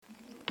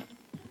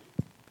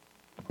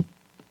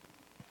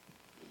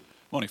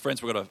Morning,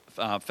 friends. We've got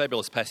a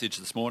fabulous passage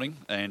this morning,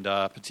 and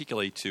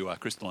particularly to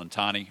Crystal and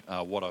Tani,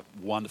 what a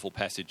wonderful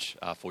passage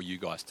for you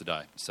guys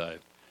today. So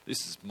this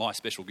is my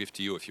special gift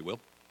to you, if you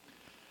will.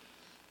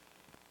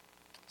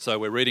 So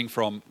we're reading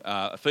from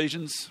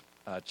Ephesians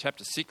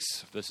chapter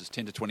 6, verses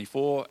 10 to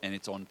 24, and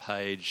it's on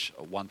page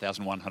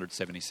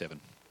 1177.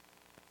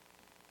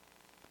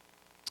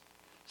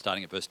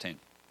 Starting at verse 10.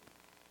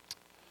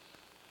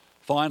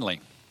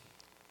 Finally,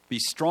 be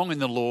strong in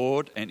the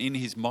Lord and in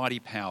his mighty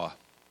power.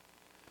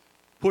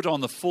 Put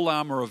on the full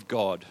armour of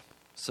God,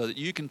 so that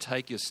you can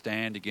take your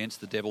stand against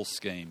the devil's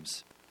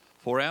schemes.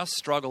 For our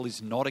struggle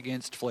is not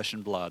against flesh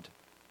and blood,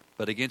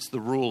 but against the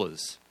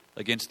rulers,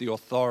 against the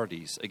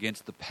authorities,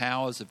 against the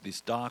powers of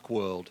this dark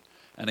world,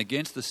 and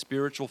against the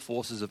spiritual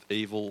forces of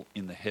evil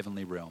in the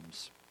heavenly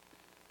realms.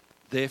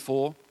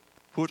 Therefore,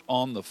 put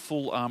on the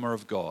full armour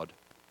of God,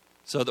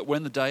 so that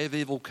when the day of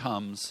evil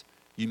comes,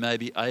 you may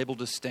be able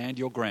to stand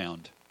your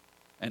ground,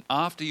 and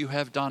after you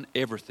have done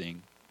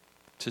everything,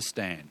 to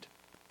stand.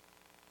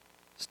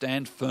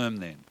 Stand firm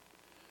then,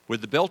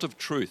 with the belt of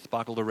truth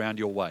buckled around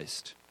your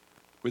waist,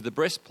 with the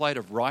breastplate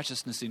of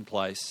righteousness in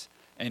place,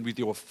 and with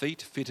your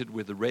feet fitted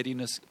with the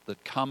readiness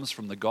that comes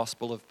from the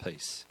gospel of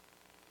peace.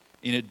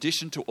 In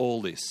addition to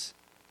all this,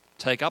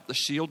 take up the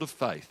shield of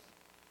faith,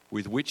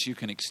 with which you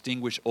can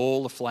extinguish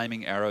all the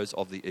flaming arrows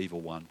of the evil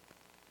one.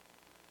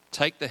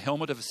 Take the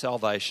helmet of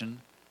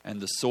salvation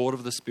and the sword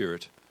of the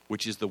Spirit,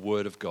 which is the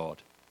word of God.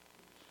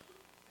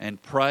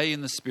 And pray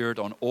in the Spirit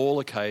on all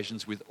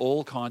occasions with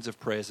all kinds of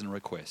prayers and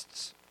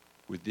requests.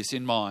 With this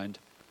in mind,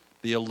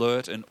 be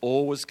alert and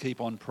always keep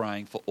on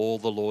praying for all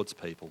the Lord's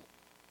people.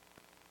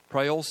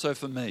 Pray also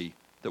for me,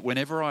 that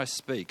whenever I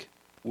speak,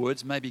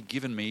 words may be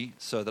given me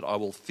so that I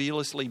will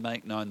fearlessly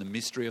make known the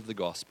mystery of the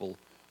gospel,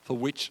 for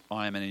which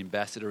I am an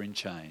ambassador in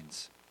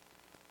chains.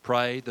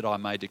 Pray that I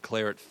may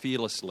declare it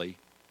fearlessly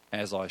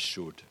as I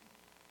should.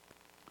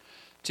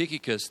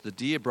 Tychicus, the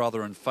dear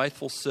brother and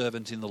faithful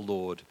servant in the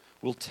Lord,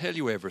 will tell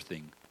you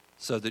everything,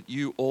 so that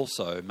you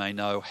also may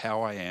know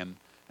how I am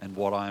and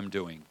what I am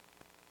doing.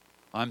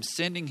 I am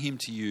sending him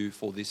to you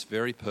for this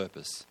very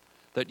purpose,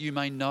 that you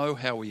may know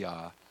how we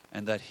are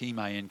and that he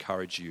may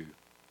encourage you.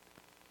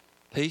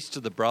 Peace to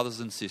the brothers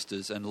and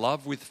sisters, and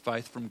love with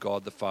faith from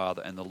God the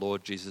Father and the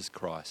Lord Jesus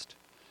Christ.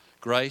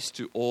 Grace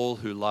to all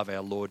who love our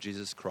Lord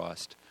Jesus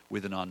Christ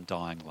with an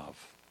undying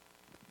love.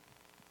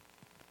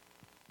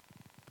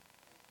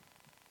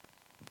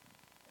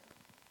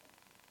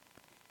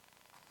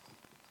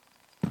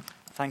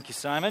 Thank you,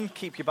 Simon.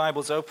 Keep your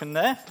Bibles open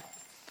there.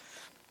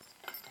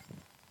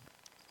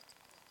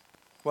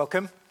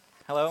 Welcome.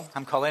 Hello,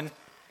 I'm Colin.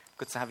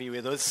 Good to have you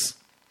with us.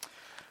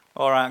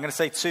 All right, I'm going to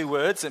say two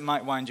words that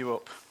might wind you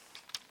up.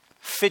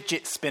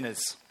 Fidget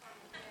spinners.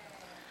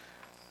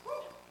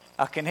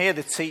 I can hear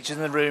the teachers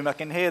in the room. I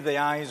can hear the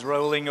eyes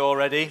rolling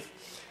already.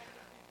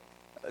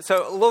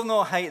 So, love them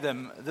or hate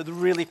them, they're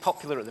really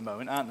popular at the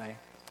moment, aren't they?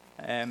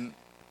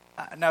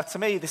 Now, to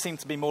me, they seem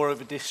to be more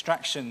of a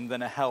distraction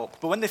than a help.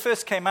 But when they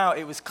first came out,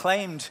 it was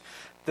claimed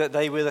that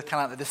they were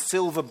the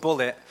silver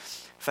bullet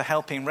for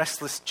helping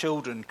restless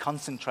children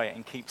concentrate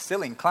and keep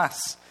still in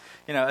class.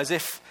 You know, as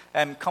if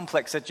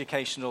complex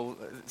educational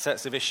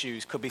sets of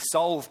issues could be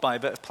solved by a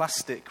bit of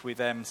plastic with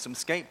some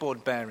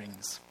skateboard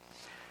bearings.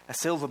 A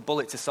silver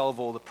bullet to solve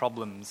all the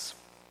problems.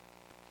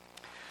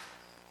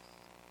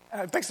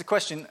 It begs the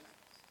question,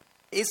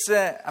 is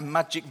there a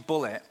magic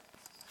bullet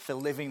for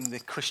living the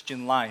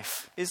Christian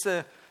life? Is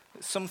there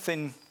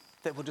something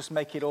that will just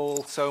make it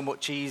all so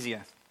much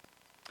easier?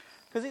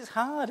 Because it's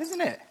hard, isn't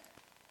it?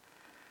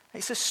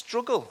 It's a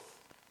struggle.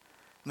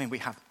 I mean, we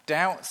have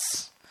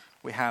doubts.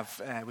 We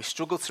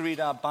struggle to read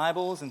our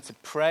Bibles and to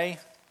pray.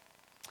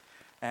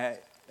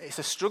 It's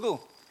a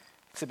struggle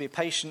to be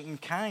patient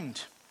and kind,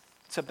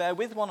 to bear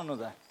with one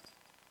another.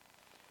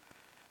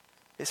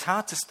 It's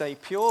hard to stay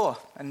pure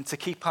and to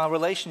keep our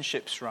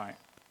relationships right.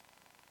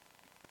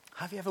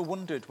 Have you ever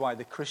wondered why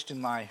the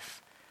Christian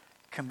life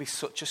can be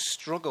such a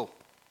struggle?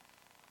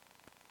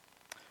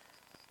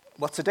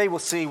 Well, today we'll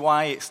see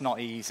why it's not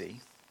easy.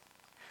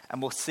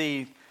 And we'll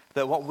see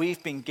that what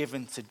we've been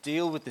given to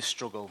deal with this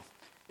struggle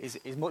is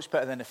much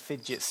better than a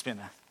fidget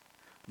spinner,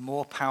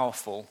 more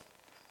powerful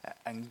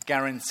and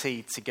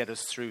guaranteed to get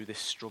us through this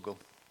struggle.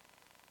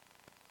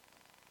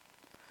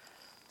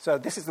 So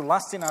this is the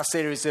last in our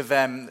series of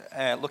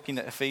looking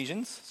at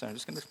Ephesians. So I'm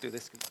just going to do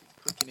this,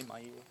 clicking in my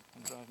ear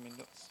and driving me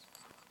nuts.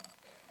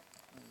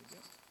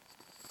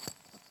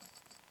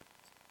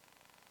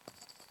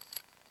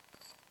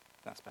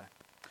 That's better.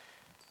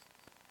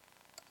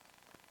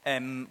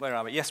 Where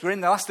are we? Yes, we're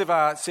in the last of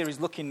our series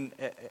looking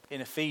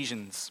in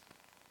Ephesians.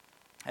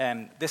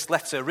 This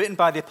letter written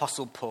by the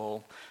Apostle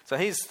Paul. So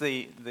he's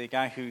the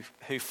guy who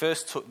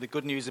first took the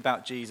good news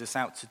about Jesus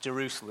out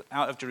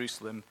of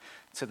Jerusalem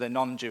to the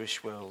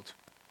non-Jewish world.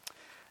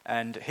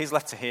 And his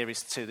letter here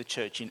is to the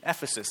church in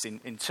Ephesus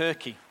in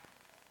Turkey.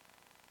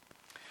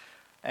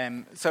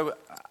 So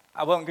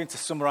I won't go into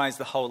summarize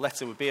the whole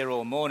letter, we'll be here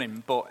all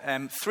morning, but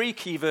three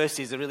key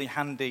verses are really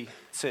handy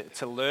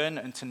to learn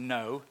and to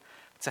know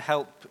to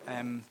help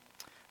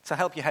to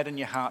help your head and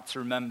your heart to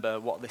remember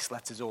what this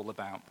letter's all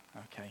about.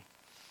 Okay.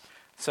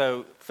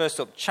 So, first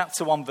up,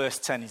 chapter 1, verse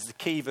 10 is the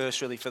key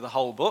verse really for the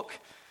whole book.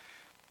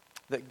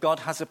 That God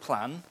has a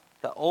plan,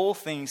 that all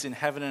things in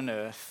heaven and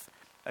earth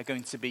are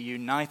going to be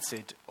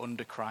united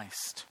under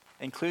Christ,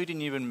 including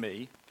you and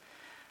me,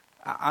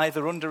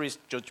 either under his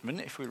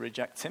judgment if we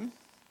reject him,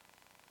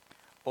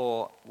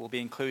 or will be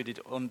included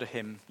under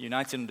him,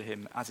 united under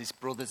him as his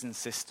brothers and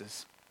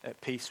sisters at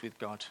peace with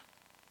God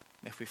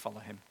if we follow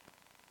him.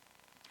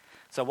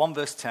 So 1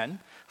 verse 10,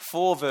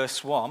 4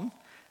 verse 1,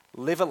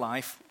 live a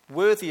life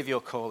worthy of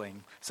your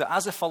calling. So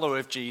as a follower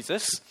of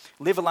Jesus,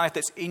 live a life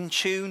that's in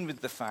tune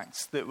with the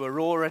fact that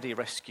we're already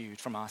rescued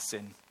from our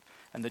sin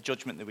and the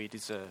judgment that we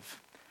deserve.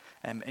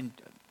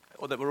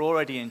 Or that we're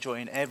already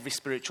enjoying every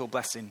spiritual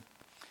blessing.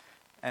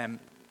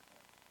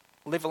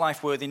 Live a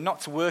life worthy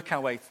not to work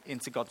our way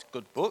into God's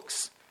good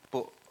books,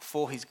 but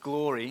for his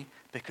glory,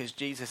 because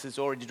Jesus has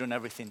already done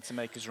everything to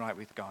make us right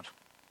with God.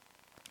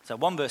 So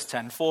 1 verse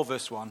 10, 4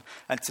 verse 1.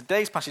 And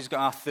today's passage has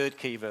got our third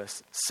key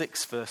verse,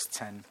 6 verse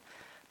 10.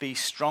 Be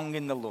strong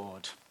in the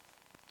Lord.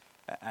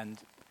 And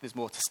there's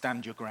more to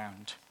stand your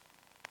ground.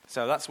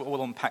 So that's what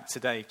we'll unpack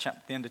today,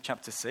 the end of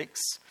chapter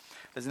 6.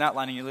 There's an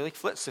outline in your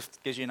leaflets that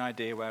gives you an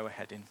idea where we're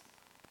heading.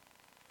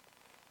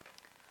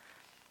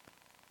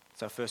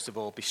 So first of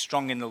all, be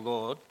strong in the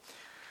Lord.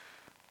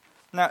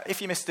 Now,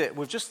 if you missed it,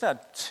 we've just had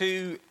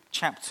 2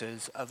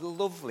 chapters of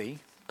lovely,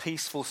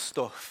 peaceful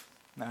stuff.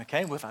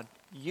 Okay, we've had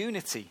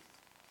unity,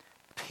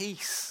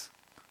 peace,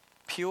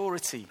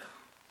 purity,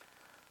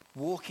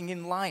 walking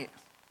in light,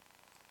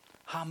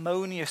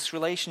 harmonious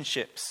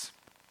relationships.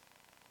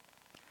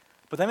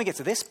 But then we get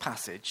to this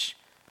passage,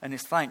 and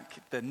it's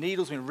like the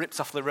needle's been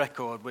ripped off the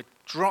record. We're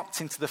dropped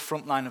into the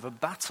front line of a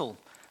battle,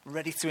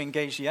 ready to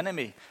engage the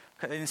enemy.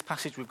 In this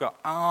passage, we've got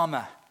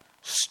armor,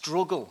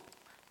 struggle,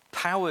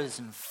 powers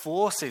and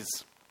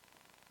forces.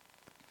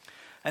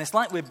 And it's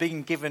like we're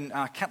being given,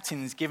 our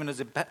captain's given us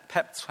a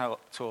pep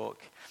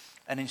talk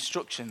and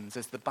instructions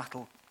as the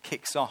battle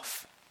kicks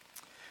off.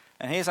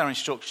 And here's our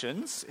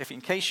instructions.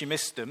 In case you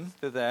missed them,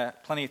 they're there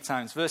plenty of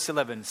times. Verse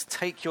 11,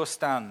 take your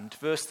stand.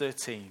 Verse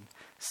 13,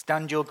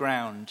 stand your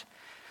ground.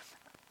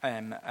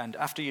 And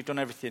after you've done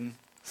everything,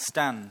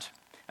 stand.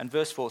 And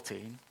verse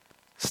 14,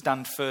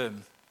 stand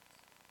firm.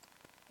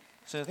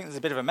 So I think there's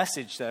a bit of a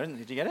message there, isn't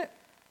there? Did you get it?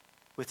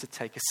 We're to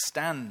take a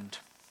stand.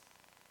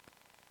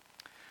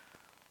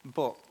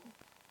 But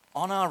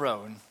on our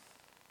own,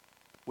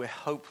 we're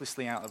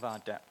hopelessly out of our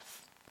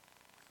depth.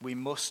 We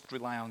must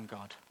rely on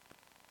God.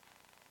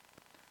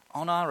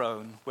 On our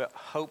own, we're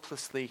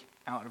hopelessly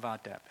out of our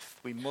depth.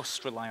 We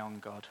must rely on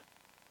God.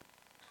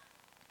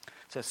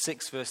 So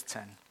 6 verse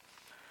 10.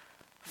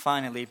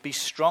 Finally, be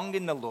strong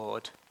in the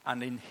Lord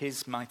and in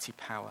his mighty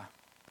power.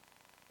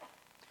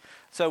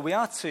 So we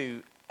are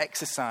to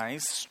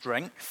exercise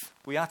strength.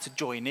 We are to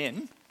join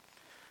in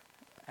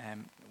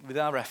with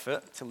our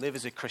effort to live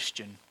as a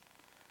Christian.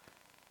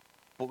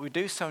 But we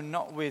do so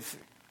not with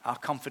our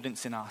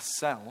confidence in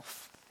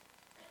ourselves,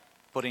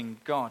 but in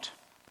God,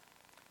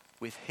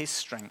 with his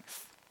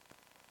strength.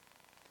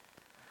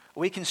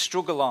 We can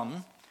struggle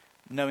on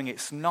knowing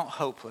it's not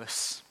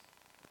hopeless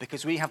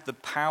because we have the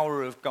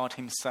power of God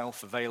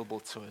himself available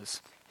to us,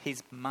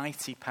 his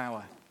mighty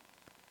power.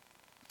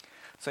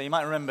 So you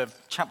might remember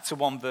chapter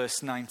 1,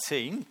 verse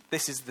 19.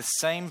 This is the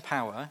same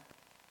power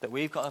that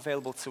we've got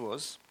available to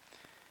us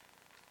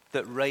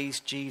that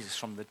raised Jesus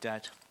from the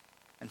dead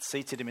and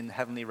seated him in the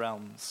heavenly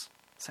realms.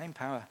 Same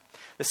power.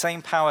 The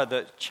same power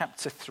that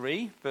chapter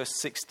 3, verse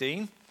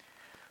 16,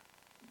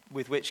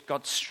 with which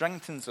God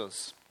strengthens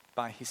us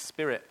by his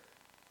Spirit.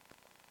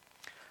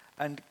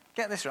 And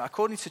get this right,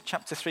 according to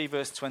chapter 3,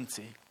 verse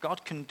 20,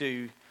 God can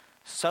do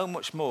so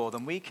much more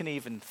than we can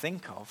even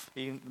think of,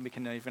 we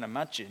can even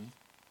imagine.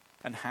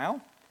 And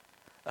how?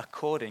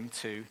 According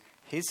to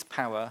his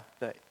power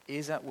that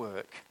is at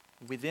work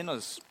within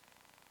us.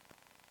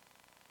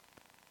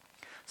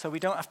 So we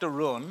don't have to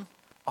run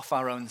off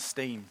our own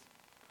steam.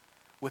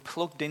 We're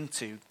plugged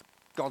into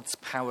God's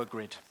power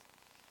grid.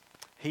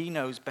 He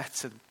knows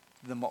better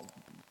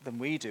than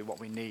we do what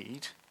we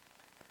need.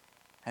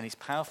 And he's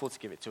powerful to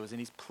give it to us, and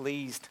he's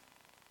pleased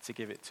to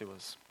give it to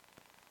us.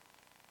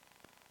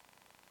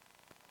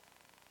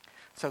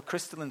 So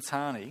Crystal and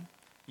Tani,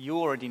 you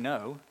already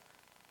know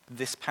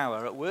this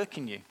power at work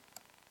in you.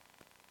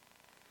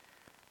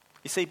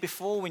 You see,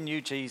 before we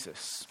knew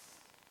Jesus,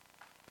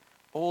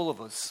 all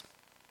of us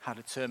had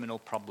a terminal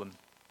problem.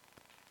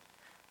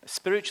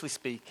 Spiritually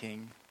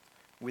speaking,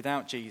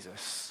 without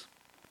Jesus,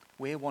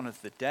 we're one of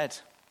the dead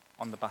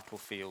on the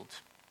battlefield.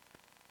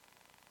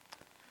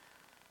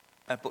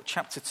 But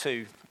chapter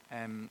 2,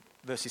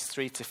 verses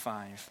 3 to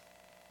 5,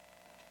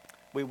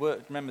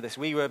 remember this,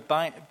 we were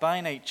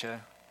by nature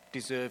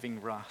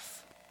deserving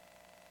wrath.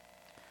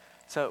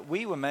 So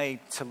we were made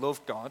to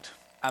love God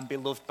and be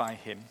loved by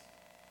him,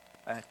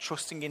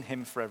 trusting in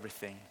him for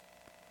everything.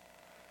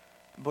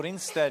 But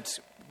instead,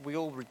 we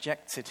all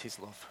rejected his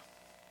love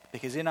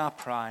because in our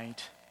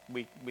pride,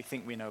 we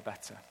think we know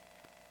better.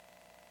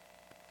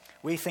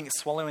 We think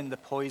swallowing the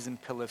poison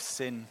pill of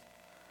sin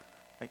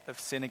of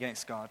sin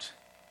against God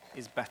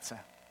is better.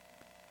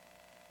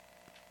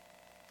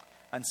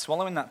 And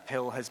swallowing that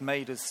pill has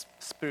made us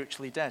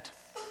spiritually dead,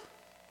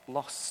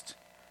 lost,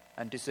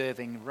 and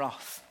deserving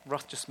wrath.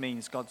 Wrath just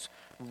means God's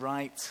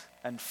right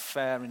and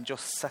fair and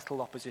just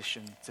settled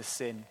opposition to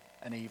sin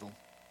and evil.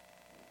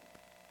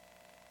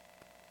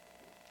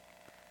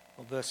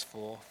 Well, verse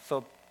 4,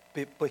 for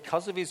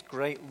because of his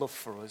great love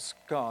for us,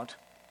 God,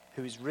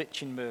 who is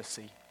rich in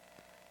mercy,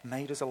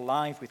 made us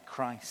alive with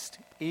Christ,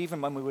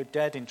 even when we were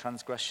dead in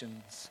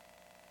transgressions.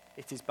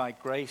 It is by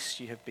grace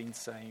you have been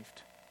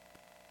saved.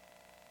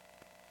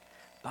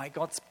 By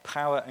God's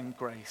power and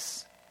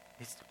grace,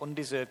 his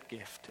undeserved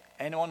gift,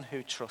 anyone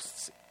who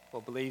trusts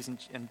or believes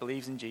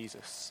in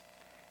Jesus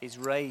is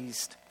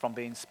raised from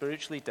being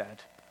spiritually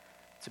dead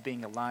to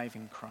being alive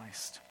in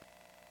Christ.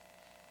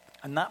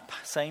 And that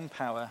same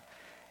power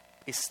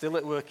is still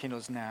at work in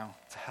us now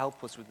to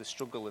help us with the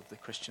struggle of the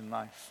Christian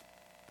life.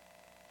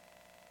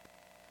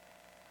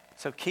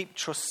 So keep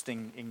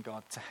trusting in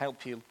God to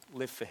help you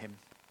live for him.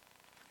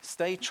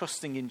 Stay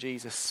trusting in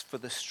Jesus for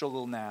the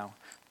struggle now,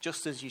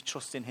 just as you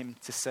trust in him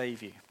to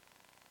save you.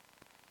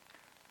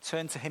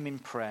 Turn to him in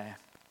prayer.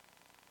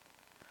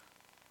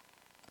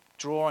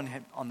 Draw on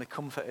him, on the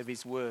comfort of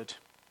his word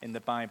in the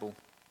Bible.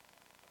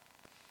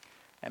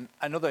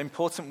 Another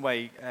important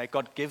way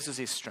God gives us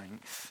his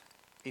strength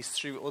is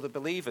through other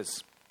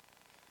believers.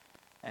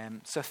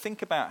 So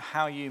think about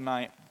how you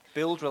might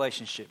build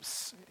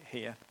relationships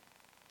here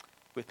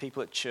with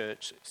people at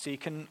church so you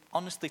can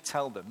honestly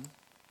tell them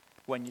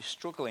when you're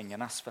struggling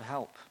and ask for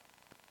help.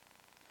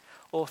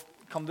 Or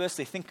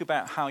conversely, think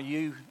about how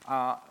you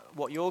are,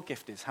 what your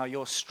gift is, how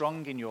you're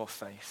strong in your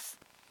faith,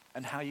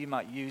 and how you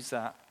might use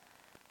that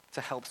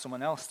to help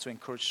someone else, to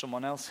encourage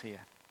someone else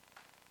here.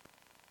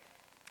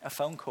 A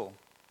phone call,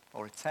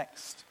 or a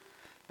text,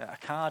 a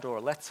card or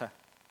a letter,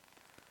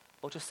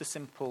 or just a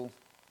simple,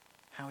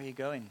 how are you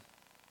going?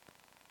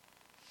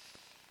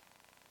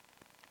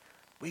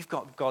 We've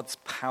got God's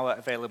power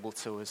available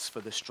to us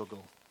for the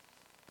struggle.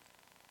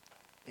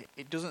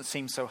 It doesn't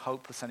seem so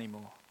hopeless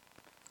anymore.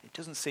 It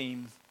doesn't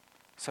seem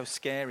so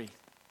scary.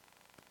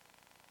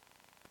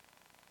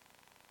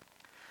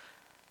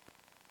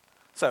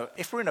 So,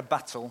 if we're in a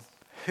battle,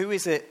 who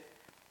is it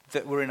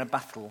that we're in a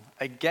battle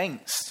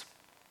against?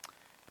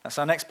 That's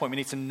our next point. We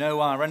need to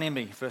know our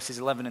enemy, verses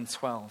 11 and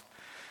 12.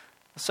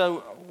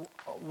 So,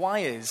 why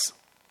is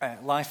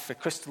life for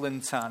Crystal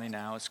and Tani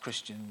now as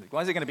Christians,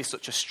 why is it going to be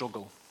such a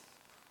struggle?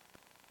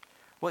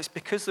 Well, it's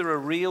because there are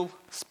real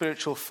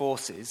spiritual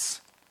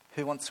forces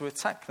who want to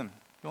attack them,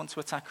 who want to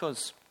attack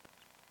us.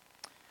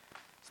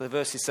 So the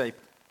verses say,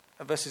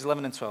 verses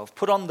 11 and 12,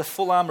 put on the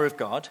full armour of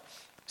God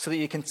so that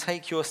you can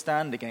take your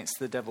stand against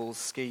the devil's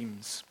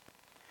schemes.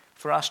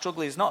 For our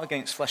struggle is not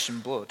against flesh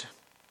and blood,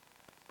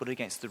 but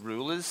against the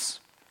rulers,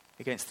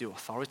 against the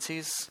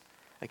authorities,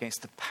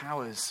 against the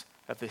powers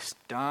of this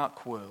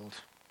dark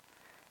world,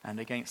 and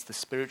against the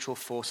spiritual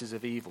forces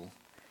of evil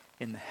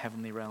in the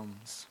heavenly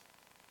realms.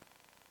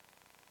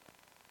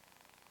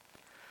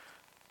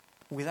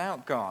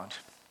 Without God,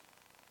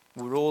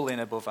 we're all in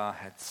above our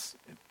heads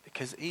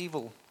because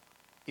evil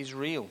is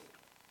real.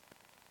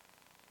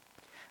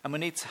 And we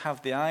need to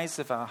have the eyes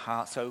of our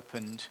hearts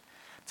opened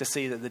to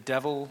see that the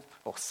devil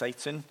or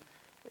Satan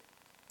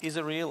is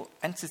a real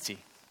entity.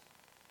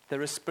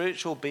 There are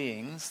spiritual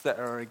beings that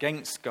are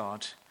against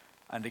God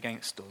and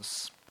against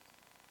us.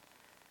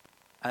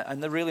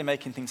 And they're really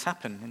making things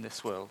happen in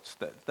this world.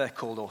 They're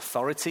called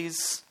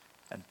authorities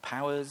and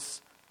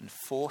powers and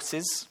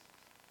forces.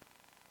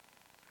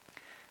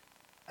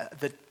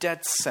 They're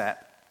dead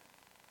set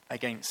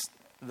against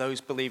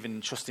those believing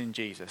and trusting in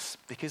Jesus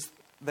because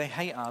they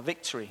hate our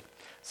victory.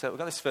 So we've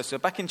got this verse. So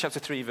back in chapter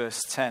 3,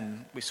 verse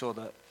 10, we saw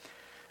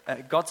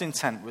that God's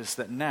intent was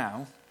that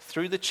now,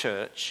 through the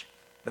church,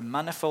 the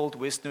manifold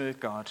wisdom of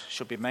God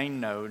should be made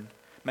known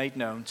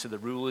to the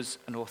rulers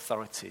and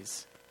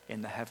authorities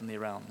in the heavenly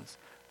realms.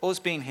 Us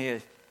being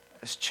here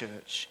as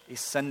church is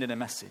sending a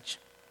message.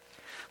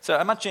 So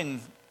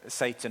imagine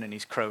Satan and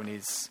his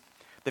cronies.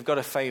 They've got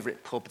a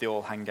favourite pub they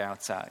all hang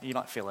out at. You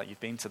might feel like you've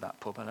been to that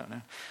pub, I don't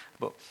know.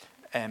 But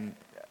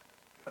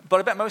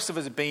I bet most of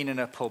us have been in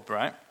a pub,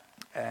 right?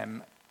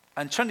 And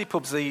trendy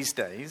pubs these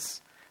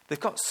days, they've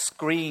got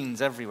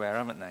screens everywhere,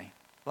 haven't they?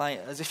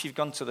 Like, as if you've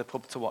gone to the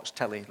pub to watch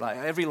telly. Like,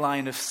 every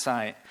line of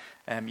sight.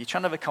 You're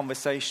trying to have a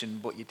conversation,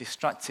 but you're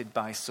distracted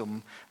by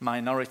some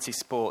minority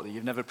sport that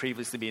you've never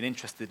previously been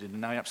interested in, and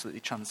now you're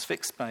absolutely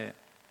transfixed by it.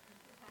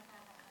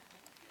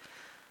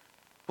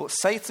 But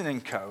Satan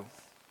and co.,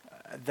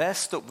 they're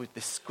stuck with the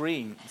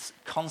screens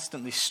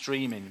constantly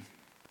streaming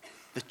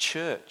the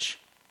church,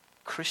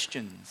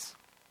 Christians.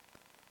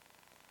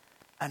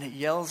 And it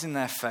yells in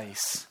their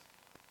face,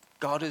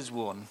 God has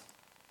won,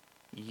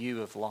 you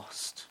have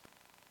lost.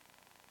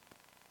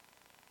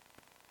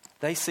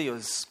 They see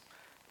us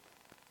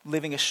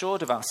living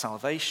assured of our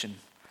salvation,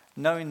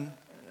 knowing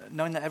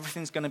that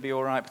everything's going to be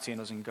all right between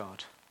us and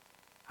God.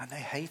 And they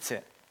hate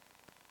it.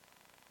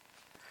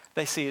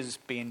 They see us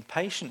being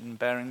patient and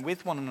bearing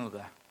with one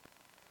another.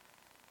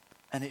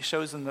 And it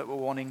shows them that we're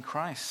one in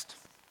Christ.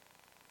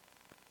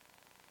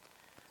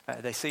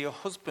 They see a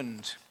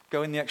husband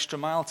going the extra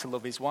mile to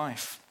love his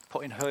wife,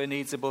 putting her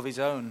needs above his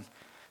own,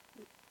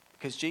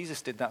 because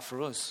Jesus did that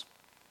for us.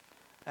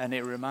 And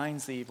it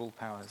reminds the evil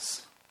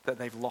powers that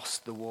they've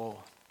lost the war.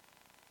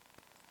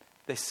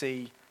 They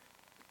see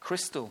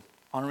Crystal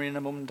honouring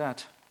her mum and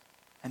dad,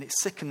 and it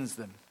sickens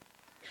them,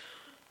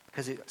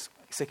 because it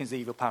sickens the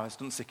evil powers,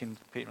 doesn't sicken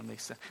Peter and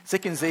Lisa. It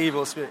sickens the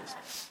evil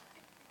spirits,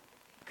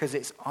 because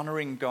it's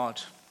honouring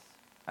God,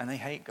 and they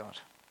hate God.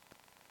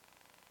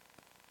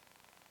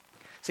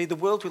 See, the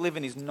world we live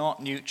in is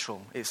not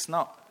neutral. It's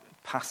not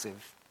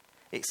passive.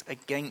 It's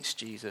against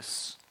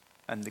Jesus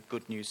and the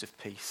good news of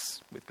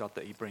peace with God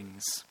that he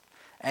brings,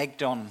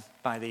 egged on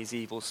by these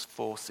evil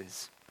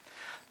forces.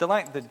 They're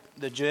like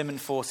the German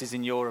forces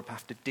in Europe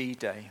after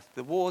D-Day.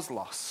 The war's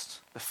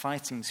lost, the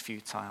fighting's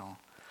futile,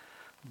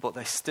 but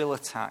they still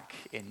attack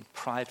in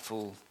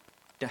prideful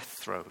death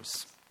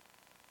throes.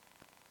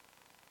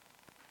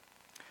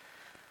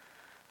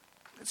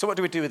 So what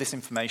do we do with this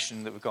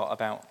information that we've got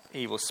about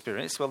evil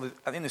spirits? Well,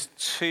 I think there's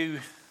two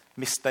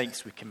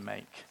mistakes we can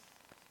make.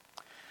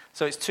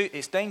 So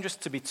it's dangerous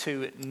to be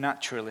too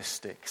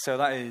naturalistic. So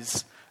that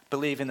is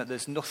believing that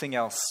there's nothing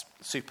else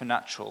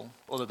supernatural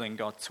other than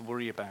God to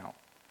worry about.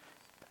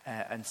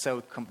 And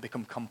so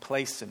become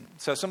complacent.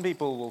 So some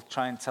people will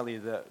try and tell you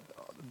that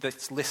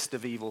this list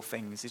of evil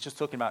things is just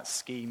talking about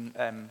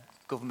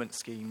government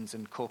schemes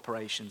and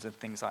corporations and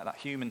things like that,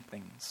 human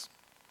things.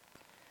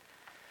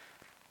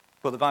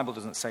 But the Bible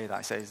doesn't say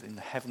that. It says in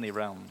the heavenly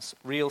realms,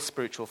 real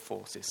spiritual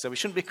forces. So we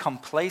shouldn't be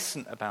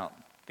complacent about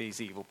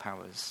these evil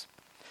powers.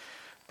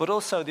 But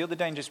also the other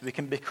danger is we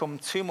can become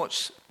too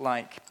much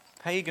like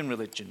pagan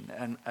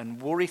religion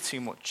and worry too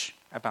much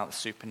about the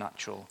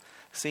supernatural,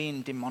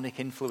 seeing demonic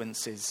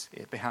influences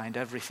behind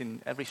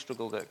everything, every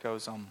struggle that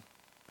goes on.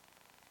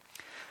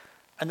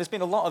 And there's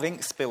been a lot of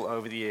ink spilt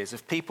over the years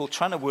of people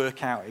trying to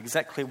work out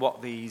exactly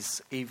what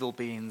these evil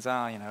beings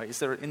are. You know, is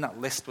there, in that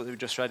list that we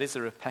just read, is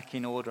there a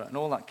pecking order and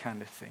all that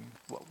kind of thing?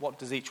 What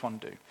does each one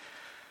do?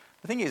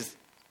 The thing is,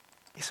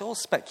 it's all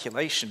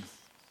speculation.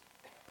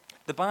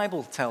 The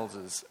Bible tells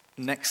us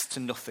next to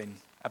nothing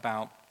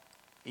about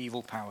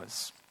evil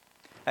powers,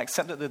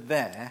 except that they're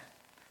there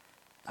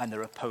and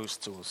they're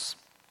opposed to us.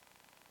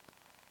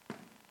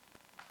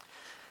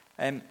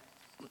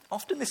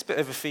 Often this bit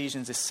of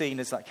Ephesians is seen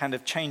as that kind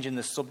of changing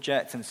the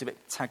subject, and it's a bit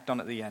tagged on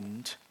at the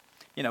end.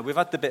 You know, we've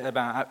had the bit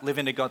about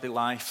living a godly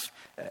life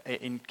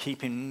in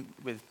keeping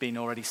with being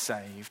already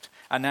saved,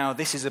 and now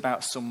this is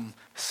about some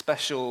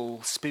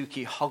special,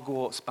 spooky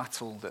Hogwarts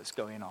battle that's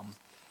going on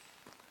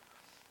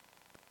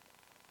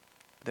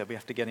that we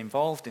have to get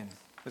involved in.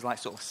 There's like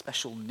sort of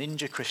special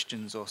ninja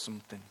Christians or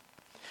something.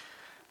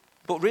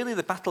 But really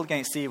the battle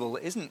against evil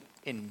isn't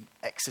in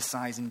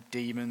exorcising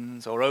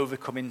demons or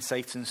overcoming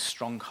Satan's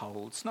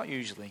strongholds. Not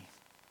usually.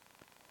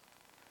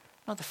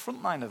 No, the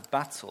front line of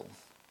battle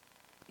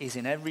is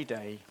in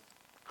everyday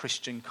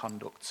Christian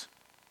conduct.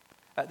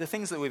 The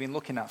things that we've been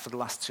looking at for the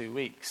last 2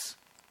 weeks.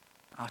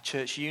 Our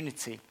church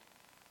unity,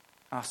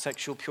 our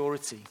sexual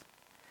purity,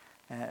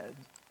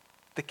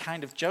 the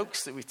kind of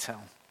jokes that we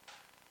tell,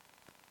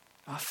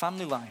 our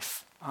family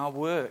life, our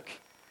work.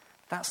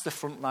 That's the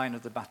front line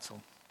of the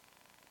battle.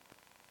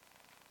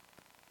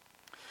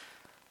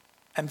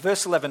 And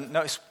verse 11,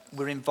 notice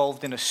we're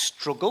involved in a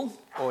struggle,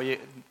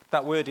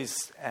 that word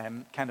is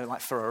kind of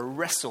like for a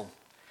wrestle.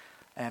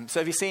 So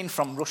have you seen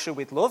From Russia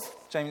with Love,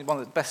 one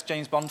of the best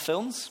James Bond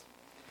films?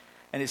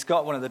 And it's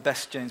got one of the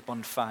best James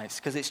Bond fights,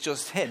 because it's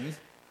just him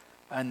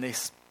and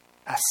this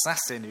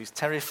assassin who's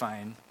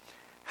terrifying,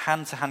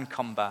 hand-to-hand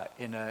combat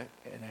in a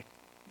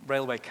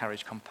railway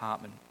carriage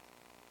compartment.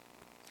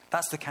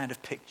 That's the kind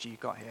of picture you've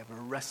got here, of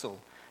a wrestle,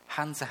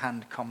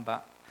 hand-to-hand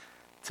combat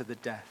to the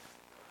death.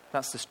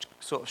 That's the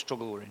sort of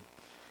struggle we're in.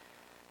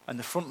 And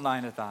the front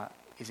line of that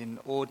is in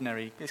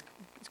ordinary, it's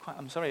quite,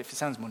 I'm sorry if it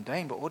sounds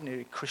mundane, but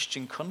ordinary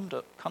Christian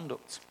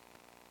conduct.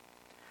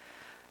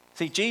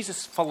 See,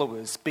 Jesus'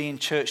 followers being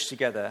church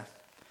together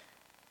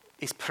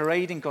is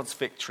parading God's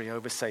victory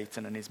over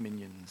Satan and his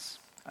minions.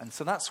 And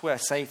so that's where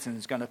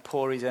Satan's going to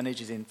pour his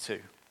energies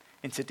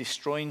into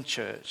destroying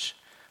church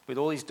with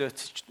all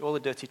the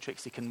dirty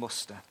tricks he can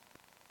muster.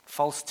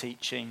 False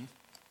teaching,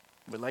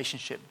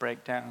 relationship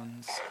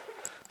breakdowns,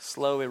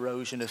 slow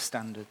erosion of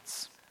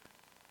standards.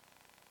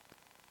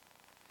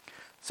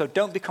 So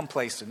don't be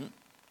complacent,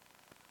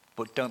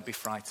 but don't be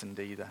frightened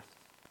either.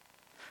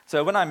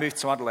 So when I moved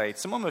to Adelaide,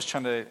 someone was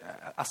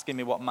asking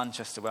me what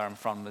Manchester, where I'm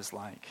from, was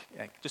like,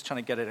 just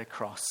trying to get it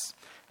across.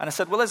 And I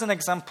said, well, as an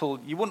example,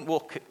 you wouldn't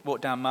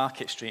walk down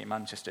Market Street in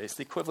Manchester. It's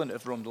the equivalent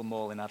of Rundle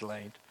Mall in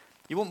Adelaide.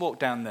 You wouldn't walk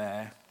down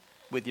there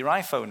with your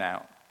iPhone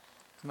out.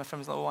 And my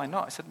friend was like, well, why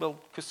not? I said, well,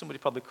 because somebody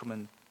probably come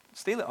and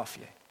steal it off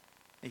you.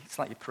 It's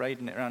like you're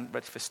parading it around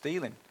ready for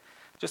stealing.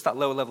 Just that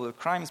lower level of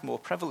crime is more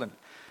prevalent.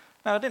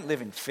 Now, I didn't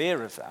live in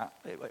fear of that.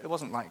 It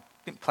wasn't like,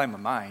 it didn't play my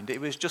mind.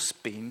 It was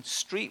just being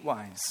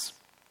streetwise.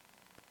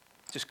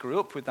 Just grew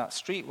up with that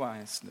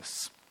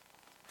streetwiseness,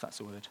 if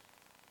that's a word.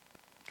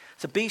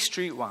 So be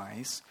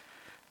streetwise,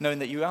 knowing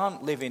that you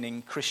aren't living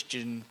in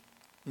Christian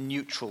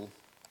neutral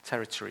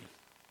territory.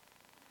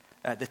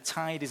 The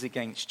tide is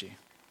against you.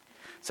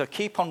 So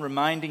keep on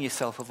reminding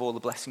yourself of all the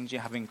blessings you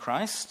have in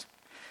Christ.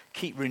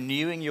 Keep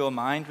renewing your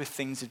mind with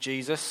things of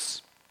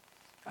Jesus.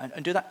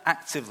 And do that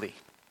actively,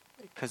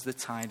 because the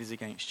tide is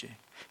against you.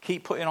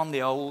 Keep putting off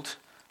the old,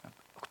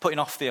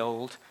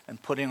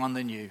 and putting on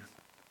the new,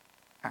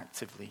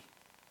 actively.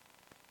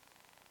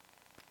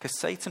 Because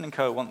Satan and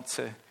co want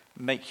to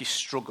make you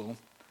struggle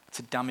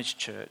to damage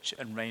church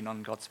and rain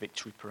on God's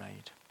victory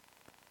parade.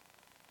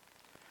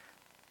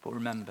 But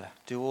remember,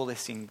 do all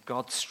this in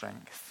God's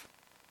strength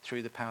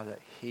through the power that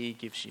he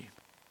gives you.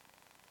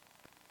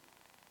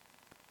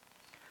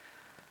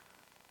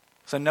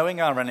 So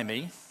knowing our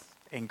enemy,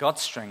 in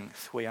God's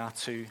strength, we are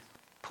to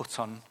put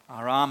on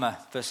our armour,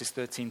 verses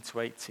 13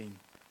 to 18.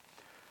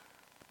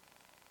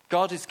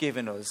 God has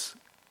given us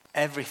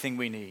everything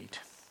we need.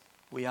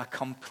 We are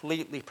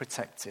completely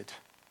protected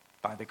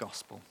by the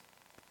gospel.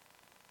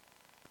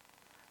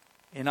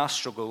 In our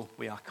struggle,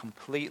 we are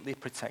completely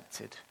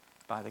protected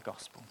by the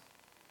gospel.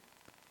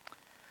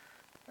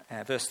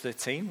 Verse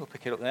 13, we'll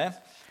pick it up there.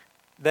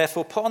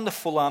 Therefore, put on the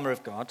full armour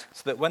of God,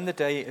 so that when the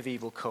day of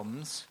evil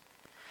comes,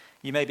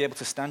 you may be able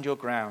to stand your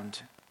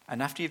ground,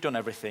 and after you've done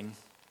everything,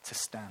 to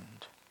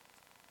stand.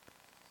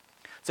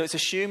 So it's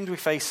assumed we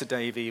face a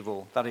day of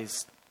evil, that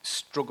is,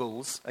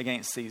 struggles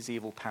against these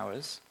evil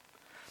powers.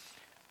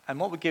 And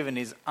what we're given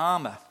is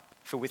armour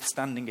for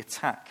withstanding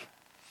attack.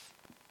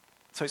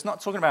 So it's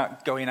not talking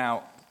about going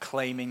out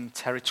claiming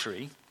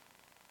territory,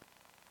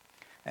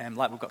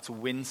 like we've got to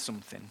win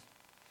something.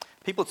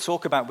 People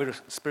talk about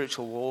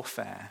spiritual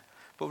warfare,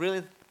 but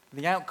really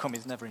the outcome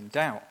is never in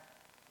doubt.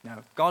 No,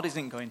 God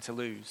isn't going to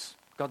lose.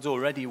 God's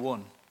already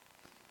won.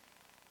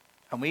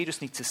 And we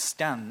just need to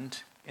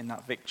stand in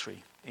that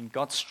victory, in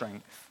God's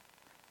strength,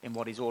 in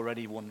what he's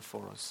already won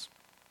for us.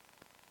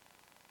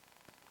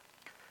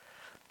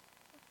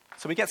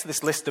 So we get to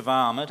this list of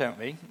armour, don't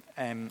we?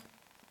 And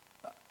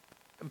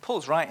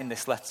Paul's right in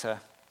this letter,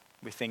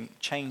 we think,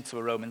 chained to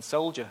a Roman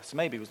soldier. So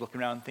maybe he was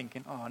looking around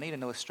thinking, I need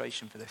an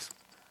illustration for this.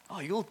 Oh,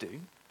 you'll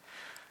do.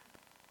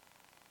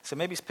 So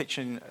maybe he's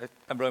picturing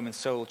a Roman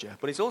soldier,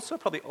 but he's also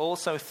probably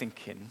also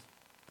thinking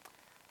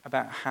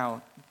about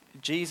how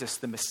Jesus,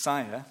 the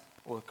Messiah,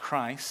 or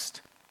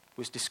Christ,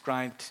 was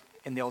described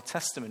in the Old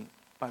Testament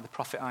by the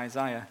prophet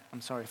Isaiah.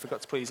 I'm sorry, I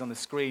forgot to put these on the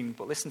screen,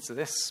 but listen to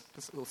this.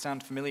 This will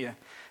sound familiar.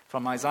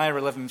 From Isaiah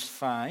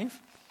 11:5,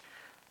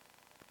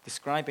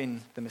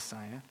 describing the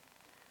Messiah.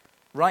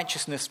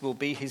 Righteousness will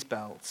be his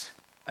belt,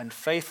 and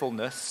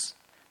faithfulness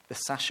the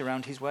sash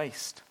around his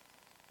waist.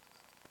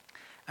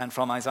 And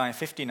from Isaiah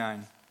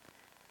 59,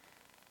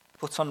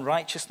 put on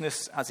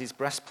righteousness as his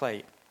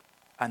breastplate,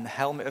 and the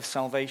helmet of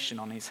salvation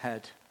on his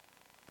head.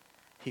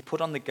 He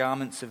put on the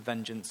garments of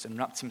vengeance and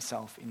wrapped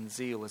himself in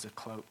zeal as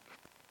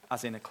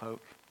in a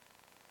cloak.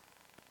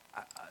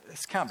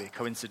 This can't be a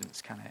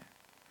coincidence, can it?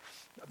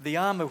 The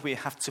armour we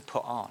have to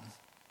put on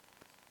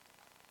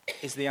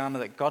is the armour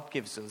that God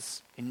gives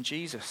us in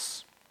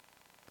Jesus.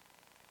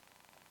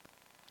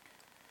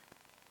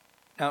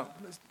 Now,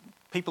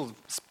 people,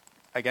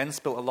 again,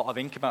 spilt a lot of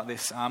ink about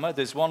this armour.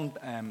 There's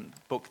one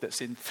book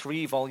that's in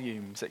 3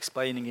 volumes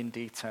explaining in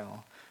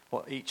detail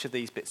what each of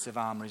these bits of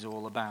armour is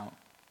all about.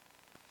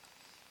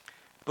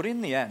 But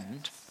in the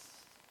end,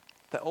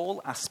 they're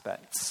all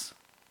aspects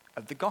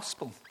of the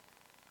gospel.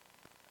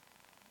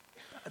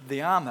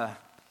 The armour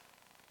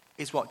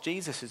is what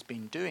Jesus has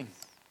been doing.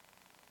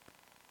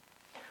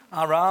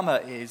 Our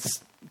armour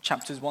is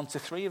chapters 1 to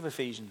 3 of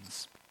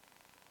Ephesians.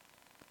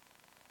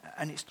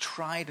 And it's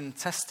tried and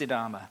tested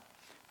armour,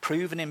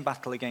 proven in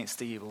battle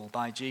against evil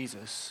by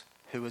Jesus,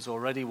 who has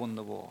already won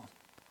the war,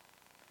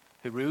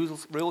 who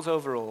rules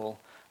over all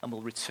and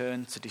will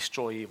return to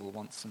destroy evil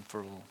once and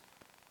for all.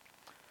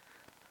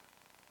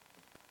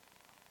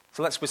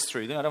 So let's whiz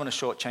through them. I don't want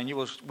to shortchange you.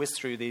 We'll whiz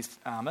through these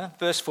armour.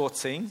 Verse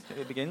 14,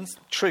 it begins.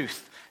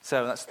 Truth.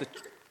 So that's the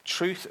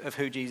truth of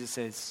who Jesus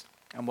is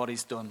and what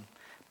he's done,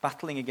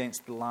 battling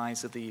against the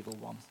lies of the evil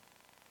one.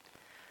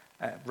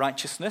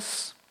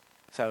 Righteousness.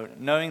 So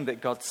knowing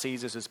that God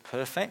sees us as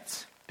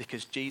perfect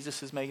because Jesus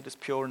has made us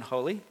pure and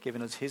holy,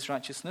 given us his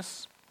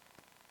righteousness.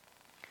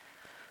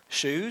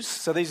 Shoes.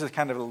 So these are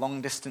kind of the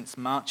long-distance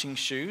marching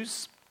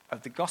shoes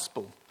of the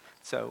gospel.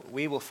 So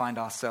we will find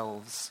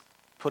ourselves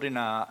putting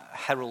our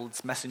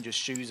herald's messenger's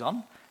shoes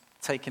on,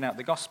 taking out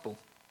the gospel.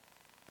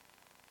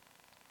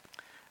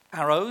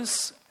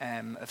 Arrows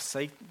of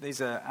Satan.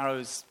 These are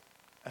arrows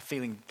of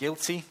feeling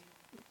guilty.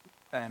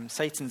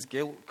 Satan's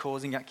guilt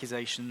causing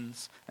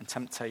accusations and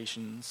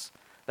temptations.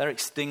 They're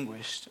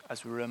extinguished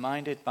as we're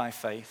reminded by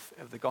faith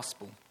of the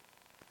gospel.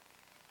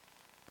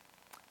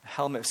 The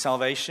helmet of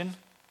salvation,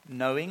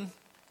 knowing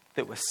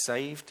that we're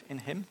saved in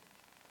him.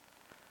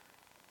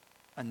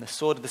 And the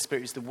sword of the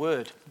Spirit is the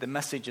word, the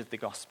message of the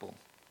gospel,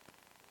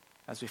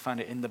 as we find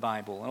it in the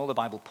Bible. And all the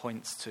Bible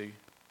points to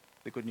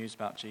the good news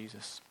about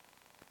Jesus.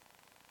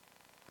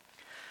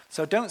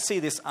 So don't see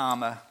this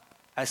armour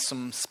as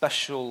some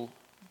special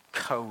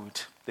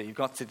code that you've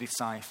got to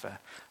decipher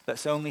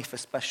that's only for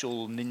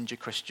special ninja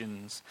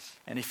Christians.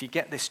 And if you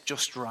get this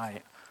just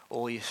right,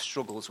 all your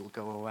struggles will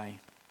go away.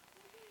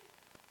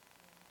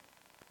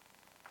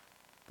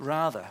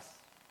 Rather,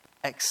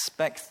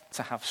 expect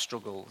to have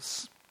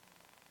struggles,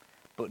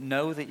 but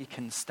know that you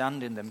can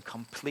stand in them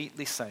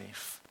completely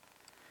safe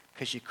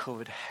because you're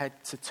covered head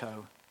to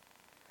toe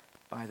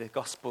by the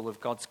gospel of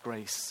God's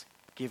grace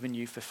given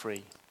you for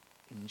free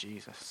in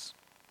Jesus.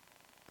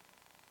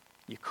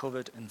 You're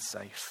covered and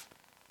safe.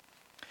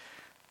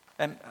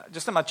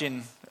 Just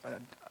imagine,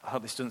 I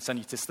hope this doesn't send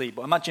you to sleep,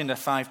 but imagine a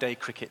 5-day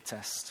cricket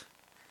test.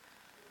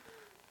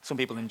 Some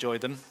people enjoy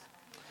them.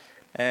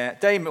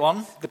 Day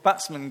 1, the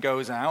batsman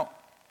goes out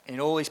in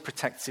all his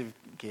protective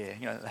gear,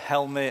 the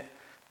helmet,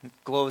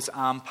 gloves,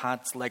 arm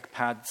pads, leg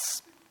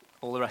pads,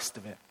 all the rest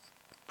of it.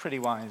 Pretty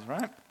wise,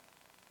 right?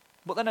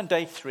 But then on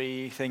day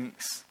 3, he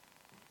thinks,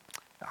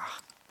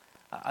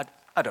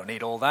 I don't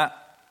need all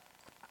that.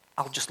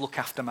 I'll just look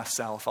after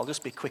myself. I'll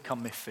just be quick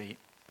on my feet.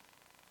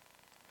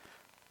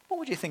 What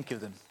would you think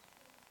of them?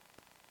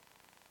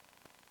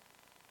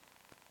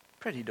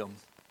 Pretty dumb.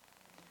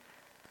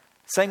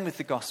 Same with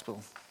the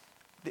gospel.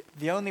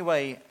 The only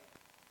way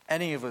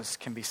any of us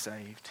can be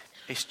saved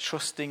is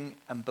trusting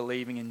and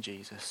believing in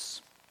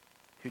Jesus,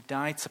 who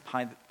died to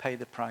pay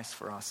the price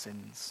for our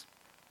sins,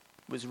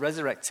 was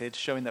resurrected,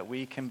 showing that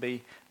we can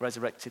be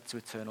resurrected to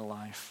eternal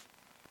life,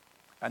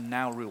 and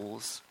now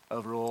rules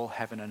over all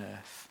heaven and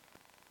earth.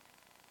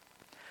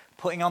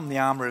 Putting on the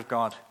armor of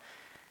God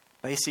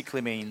basically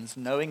means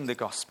knowing the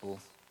gospel,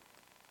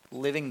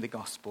 living the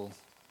gospel,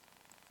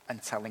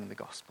 and telling the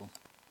gospel.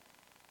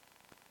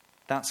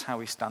 That's how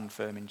we stand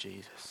firm in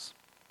Jesus.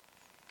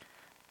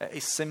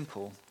 It's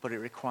simple, but it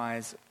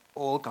requires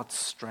all God's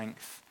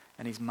strength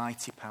and his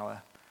mighty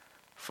power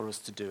for us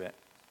to do it.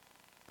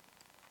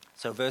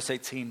 So verse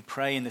 18,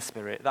 pray in the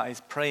Spirit. That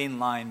is, pray in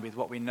line with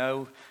what we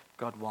know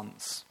God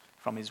wants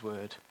from his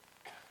word.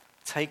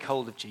 Take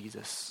hold of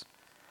Jesus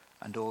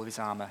and all of his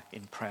armor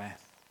in prayer.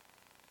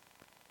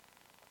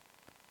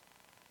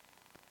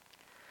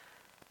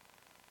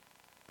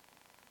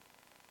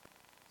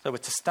 So we're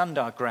to stand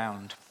our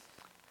ground.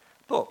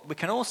 But we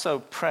can also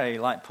pray,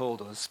 like Paul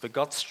does, for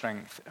God's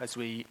strength as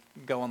we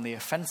go on the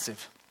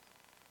offensive.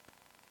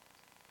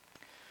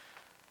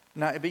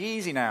 Now, it'd be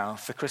easy now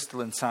for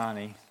Crystal and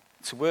Tani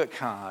to work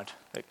hard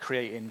at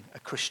creating a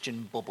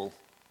Christian bubble.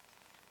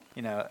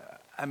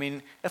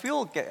 If we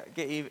all get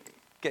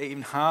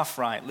even half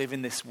right,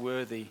 living a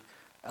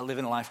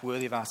life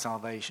worthy of our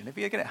salvation, if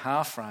we get it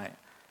half right,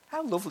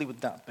 how lovely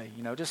would that be?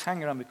 Just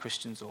hang around with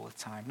Christians all the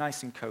time,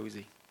 nice and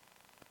cozy.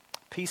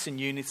 Peace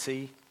and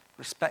unity,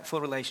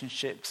 respectful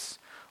relationships,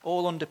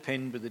 all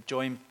underpinned with the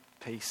joy and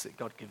peace that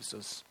God gives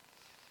us.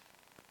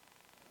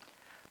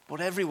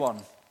 But everyone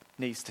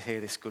needs to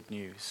hear this good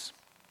news.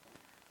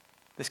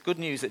 This good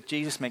news that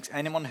Jesus makes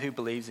anyone who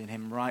believes in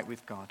him right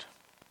with God,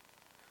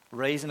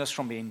 raising us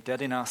from being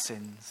dead in our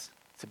sins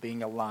to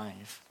being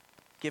alive,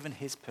 given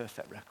his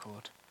perfect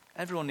record.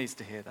 Everyone needs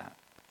to hear that.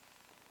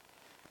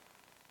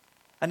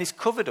 And he's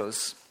covered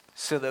us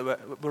so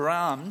that we're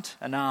armed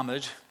and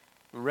armored,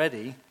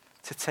 ready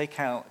to take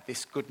out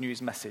this good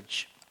news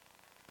message.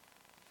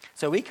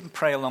 So we can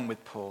pray along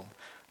with Paul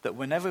that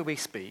whenever we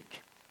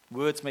speak,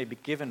 words may be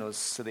given us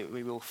so that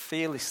we will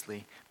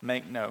fearlessly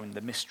make known the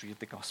mystery of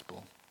the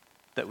gospel,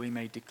 that we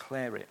may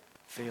declare it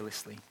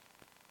fearlessly.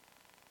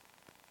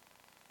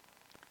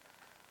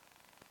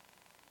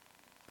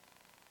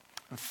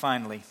 And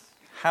finally,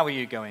 how are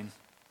you going?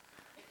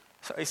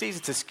 So it's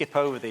easy to skip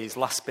over these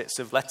last bits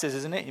of letters,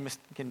 isn't it? You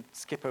can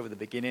skip over the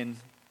beginning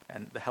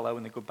and the hello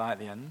and the goodbye at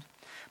the end.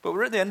 But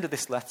we're at the end of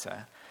this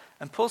letter,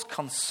 and Paul's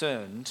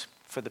concerned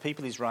for the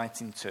people he's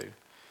writing to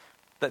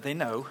that they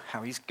know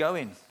how he's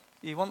going.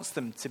 He wants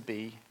them to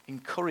be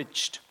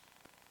encouraged.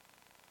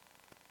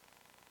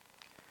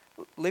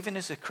 Living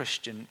as a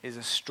Christian is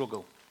a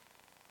struggle,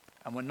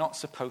 and we're not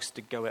supposed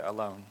to go it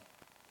alone.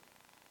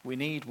 We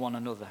need one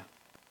another.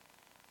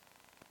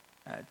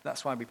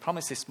 That's why we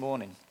promised this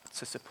morning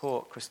to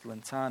support Crystal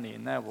and Tani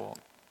in their walk.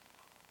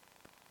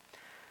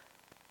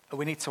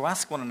 We need to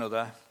ask one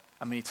another,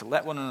 and we need to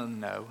let one another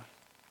know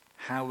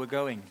how we're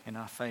going in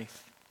our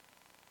faith.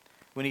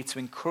 We need to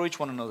encourage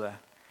one another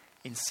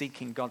in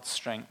seeking God's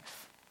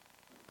strength.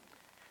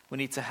 We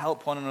need to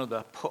help one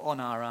another put on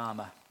our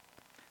armor,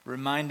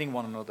 reminding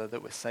one another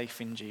that we're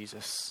safe in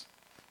Jesus,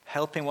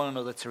 helping one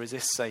another to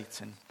resist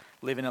Satan,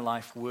 living a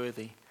life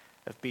worthy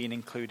of being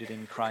included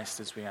in Christ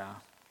as we are.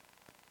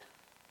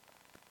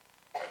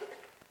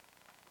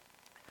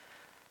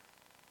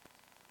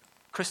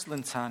 Crystal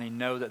and Tani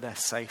know that they're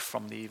safe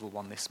from the evil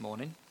one this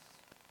morning.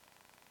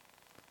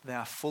 They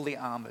are fully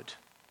armored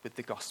with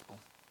the gospel.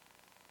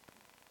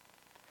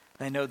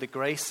 They know the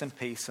grace and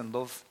peace and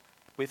love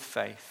with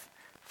faith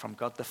from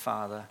God the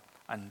Father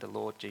and the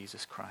Lord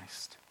Jesus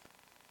Christ.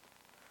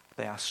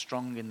 They are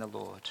strong in the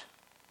Lord.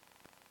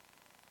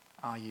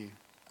 Are you?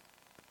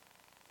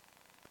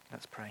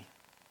 Let's pray.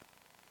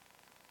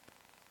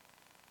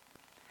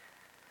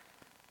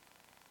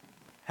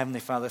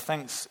 Heavenly Father,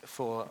 thanks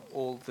for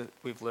all that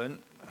we've learned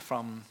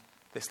from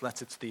this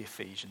letter to the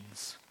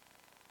Ephesians.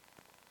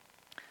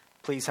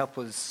 Please help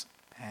us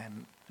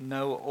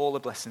know all the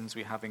blessings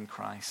we have in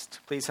Christ.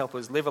 Please help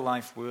us live a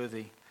life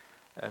worthy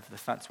of the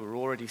fact we're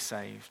already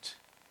saved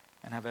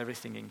and have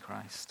everything in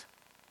Christ.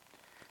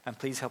 And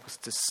please help us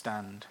to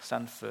stand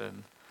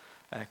firm,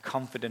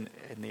 confident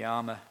in the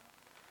armour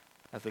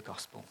of the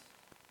gospel.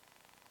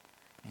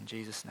 In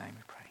Jesus' name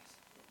we pray.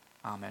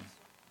 Amen.